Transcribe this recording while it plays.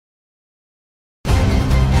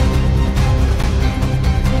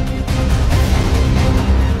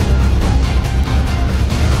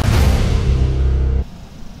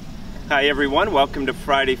Hi everyone, welcome to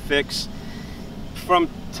Friday Fix. From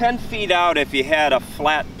 10 feet out, if you had a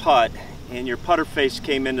flat putt and your putter face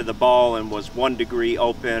came into the ball and was 1 degree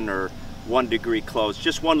open or 1 degree closed,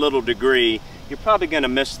 just 1 little degree, you're probably going to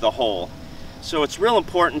miss the hole. So it's real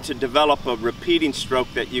important to develop a repeating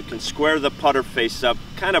stroke that you can square the putter face up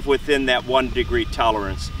kind of within that 1 degree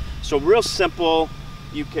tolerance. So real simple,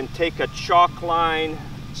 you can take a chalk line.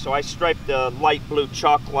 So I striped the light blue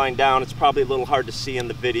chalk line down. It's probably a little hard to see in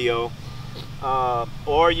the video.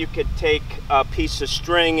 Or you could take a piece of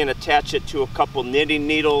string and attach it to a couple knitting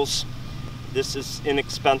needles. This is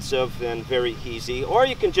inexpensive and very easy. Or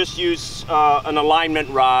you can just use an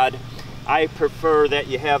alignment rod. I prefer that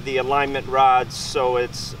you have the alignment rods so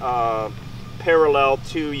it's parallel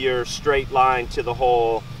to your straight line to the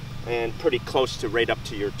hole and pretty close to right up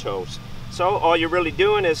to your toes. So all you're really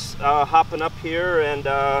doing is hopping up here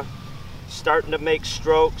and starting to make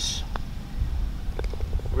strokes,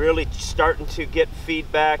 really starting to get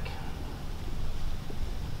feedback,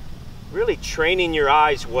 really training your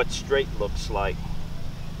eyes what straight looks like.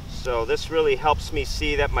 So this really helps me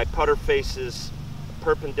see that my putter face is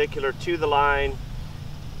perpendicular to the line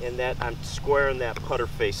and that I'm squaring that putter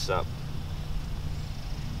face up.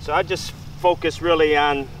 So I just focus really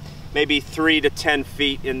on maybe 3 to 10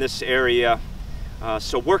 feet in this area.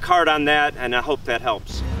 So work hard on that, and I hope that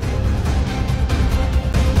helps.